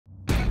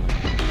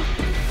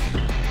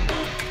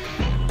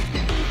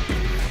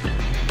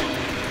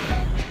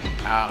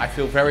I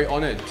feel very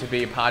honoured to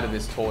be a part of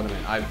this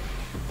tournament. I've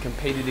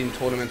competed in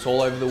tournaments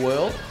all over the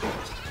world.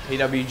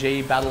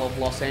 PWG, Battle of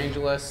Los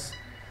Angeles,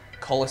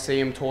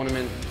 Coliseum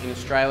tournament in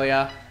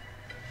Australia,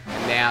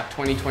 and now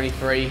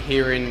 2023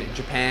 here in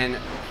Japan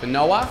for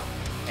Noah,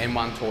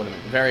 N-1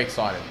 tournament. Very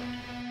excited.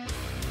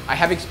 I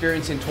have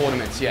experience in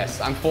tournaments, yes.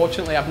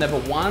 Unfortunately, I've never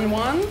won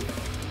one,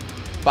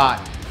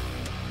 but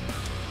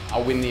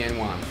I'll win the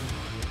N-1.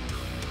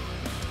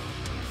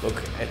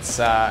 Look, it's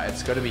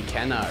got to be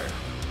Keno.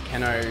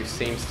 Keno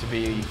seems to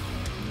be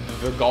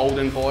the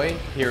golden boy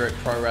here at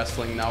Pro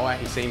Wrestling Noah.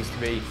 He seems to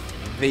be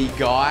the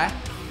guy.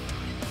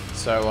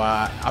 So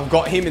I've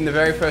got him in the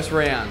very first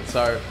round.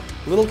 So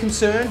a little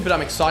concerned, but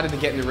I'm excited to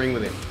get in the ring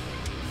with him.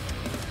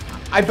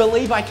 I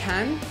believe I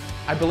can.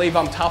 I believe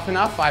I'm tough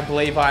enough. I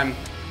believe I'm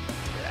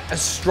a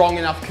strong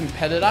enough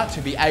competitor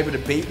to be able to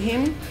beat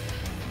him.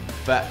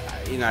 But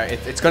you know,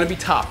 it's going to be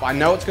tough. I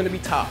know it's going to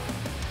be tough.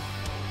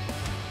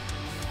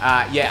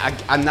 Yeah,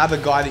 another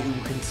guy that you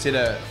would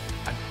consider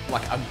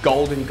like a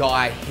golden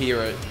guy here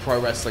at Pro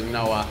Wrestling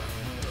Noah,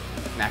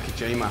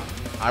 Nakajima.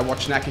 I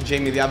watched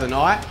Nakajima the other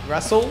night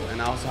wrestle,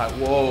 and I was like,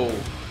 whoa.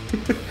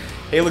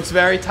 He looks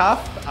very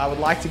tough. I would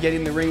like to get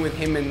in the ring with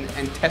him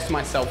and test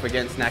myself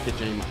against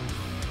Nakajima.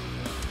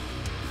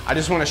 I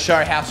just want to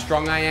show how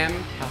strong I am,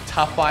 how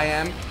tough I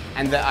am,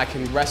 and that I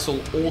can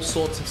wrestle all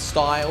sorts of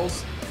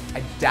styles,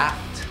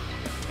 adapt,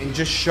 and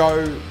just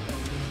show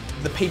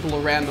the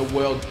people around the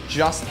world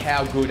just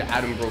how good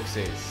Adam Brooks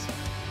is.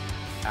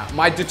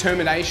 My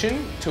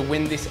determination to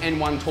win this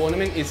N-1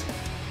 tournament is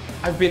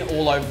I've been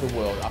all over the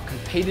world. I've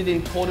competed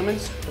in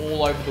tournaments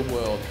all over the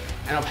world,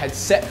 and I've had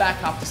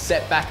setback after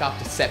setback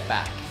after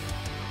setback.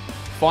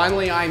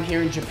 Finally, I'm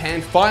here in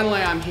Japan.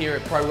 Finally, I'm here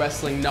at Pro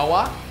Wrestling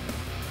Noah.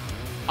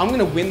 I'm going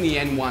to win the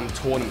N-1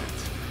 tournament.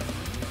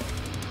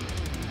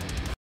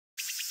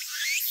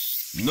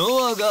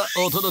 Noah が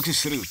お届け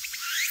する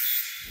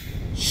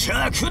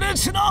灼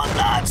熱の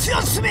夏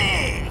休み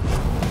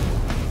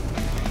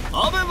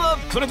Abema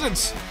プレゼン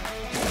ツ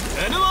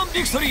N-1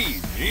 ビクトリ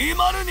ー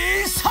2023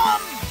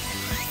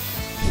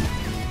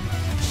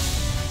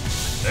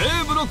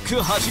 A ブロック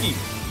8人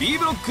B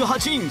ブロック8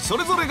人そ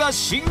れぞれが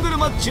シングル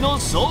マッチの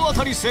総当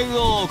たり戦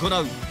を行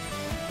う。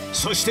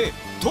そして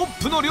ト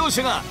ップの両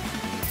者が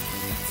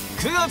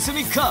9月3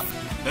日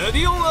エデ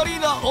ィオンアリー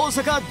ナ大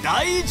阪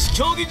第一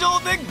競技場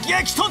で激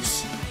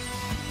突。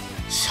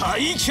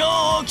最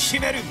強を決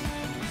める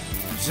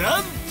全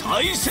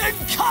対戦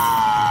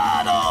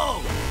カー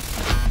ド。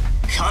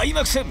開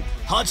幕戦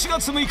8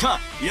月6日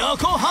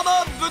横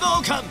浜武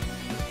道館。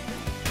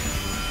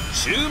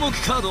注目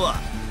カードは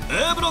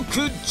A ブロッ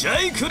クジ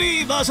ェイク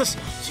リー vs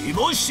ティ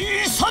モシ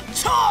ー・サッ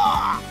チャ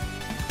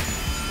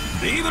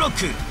ー。 B ブロッ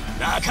ク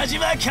中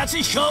嶋勝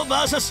彦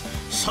vs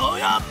曽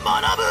谷学。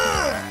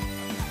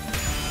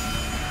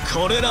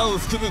これらを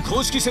含む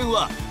公式戦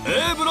は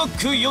A ブロッ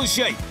ク4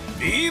試合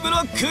B ブロ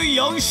ック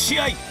4試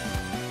合。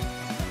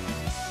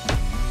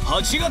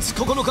8月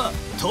9日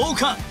10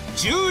日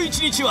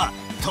11日は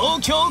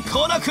東京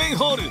後楽園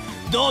ホール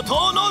怒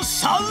涛の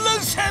3連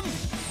戦。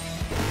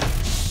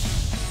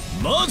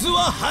まず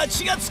は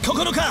8月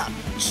9日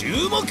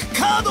注目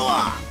カード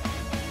は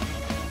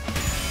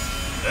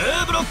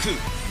A ブロック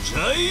ジ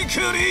ェイク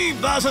リー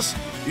vs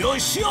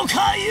吉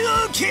岡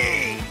勇紀。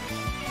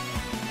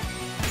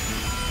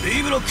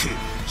 B ブロック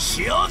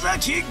塩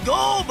崎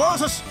豪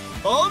vs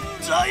安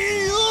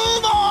齊勇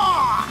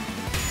馬。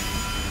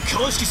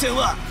公式戦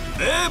は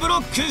A ブロ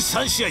ック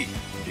3試合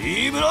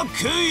B ブロッ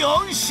ク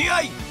4試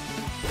合。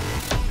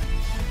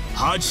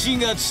8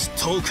月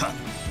10日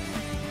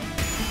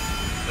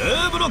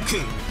A ブロック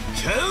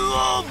剣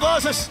王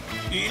vs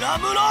稲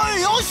村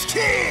愛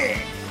輝。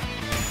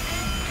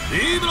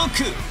 B ブロッ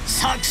ク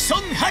サクソ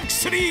ンハック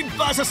スリー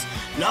vs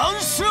ラン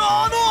ス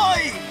アノア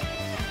イ。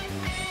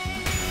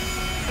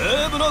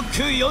 A ブロッ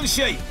ク4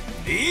試合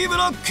B ブ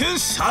ロック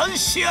3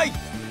試合。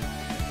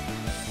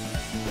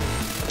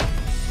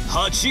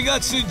8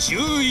月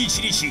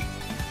11日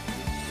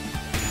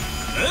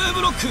A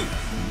ブロック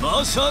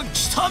マサ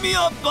北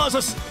宮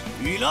vs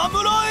稲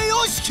村愛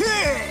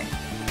輝。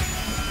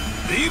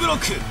 B ブロッ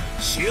ク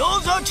塩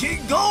崎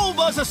豪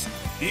vs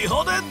リ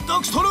ホデ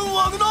ドクトル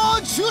ワグナ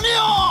ー Jr。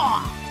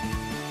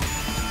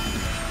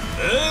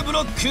 A ブ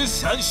ロック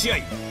3試合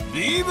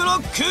B ブロッ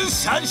ク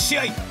3試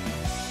合。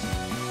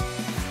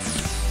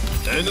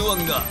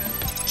 N-1 が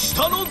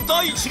北の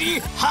大地に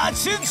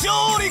初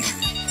上陸。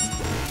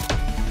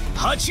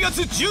8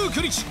月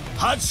19日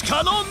20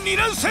日の2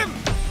連戦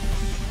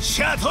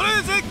シャトレ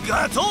ーゼ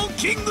ガトー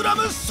キングダ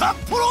ム札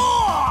幌。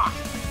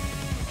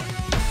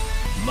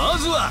ま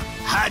ずは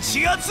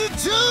8月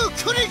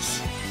19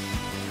日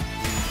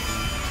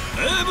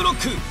A ブロッ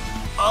ク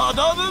ア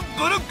ダム・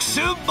ブルック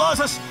ス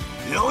vs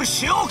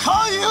吉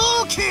岡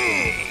勇紀。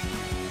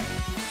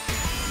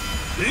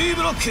 B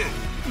ブロック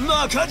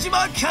中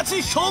嶋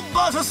勝彦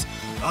vs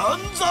安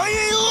西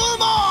優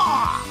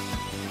馬。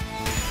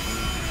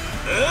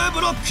 A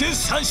ブロック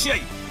3試合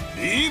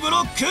B ブロ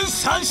ック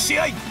3試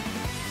合。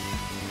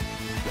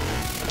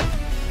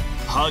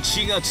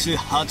8月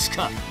20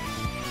日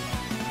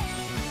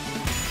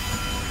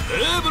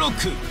A ブロッ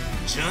ク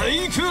ジ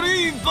ェイク・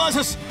リー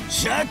VS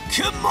ジャ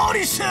ック・モ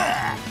リス。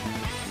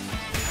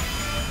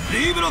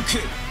 B ブロッ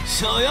ク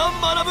サヤン・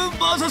マナブ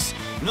VS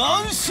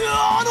ランス・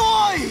ア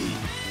ノアイ。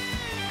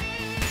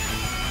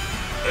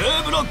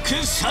 A ブロック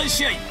3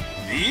試合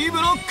B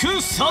ブロック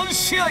3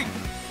試合。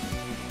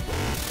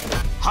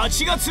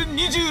8月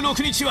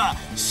26日は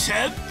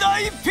仙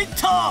台ピ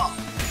ット。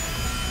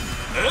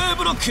 A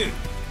ブロック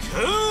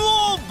拳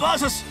王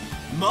VS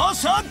マ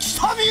サ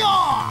北宮。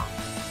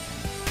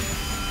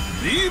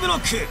 B ブロッ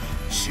ク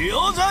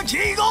塩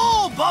崎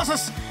豪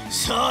VS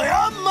サ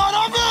ヤンマ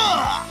ナブ。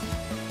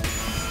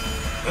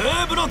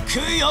 A ブロック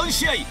4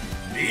試合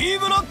B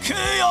ブロック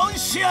4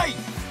試合。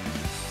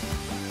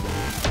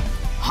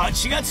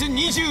8月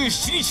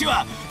27日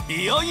は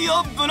いよい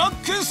よブロッ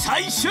ク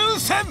最終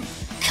戦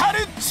カル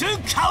ッツ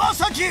川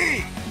崎。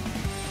 A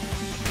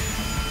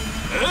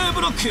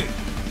ブロック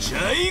ジ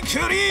ェイ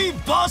ク・リ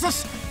ー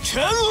VS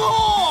拳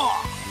王。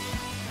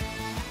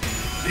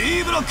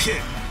 B ブロック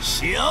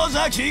塩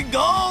崎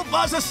豪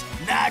VS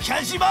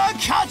中嶋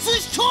勝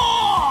彦。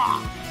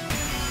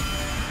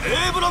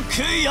 A ブロック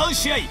4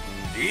試合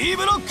B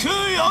ブロック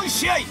4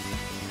試合。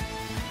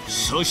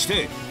そし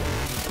て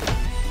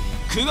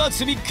9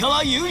月3日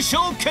は優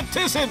勝決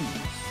定戦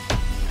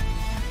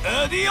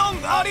エディオン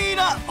アリー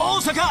ナ大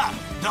阪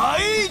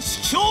第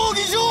一競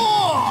技場。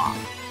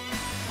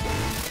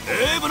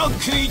 A ブロック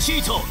1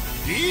位と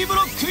B ブ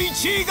ロック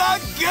1位が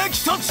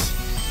激突。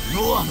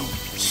ノアの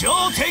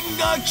頂点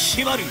が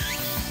決まる。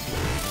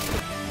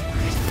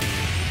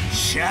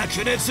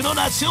灼熱の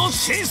夏を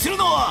制する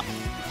のは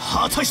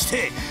果たし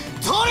て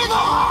誰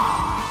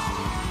だ。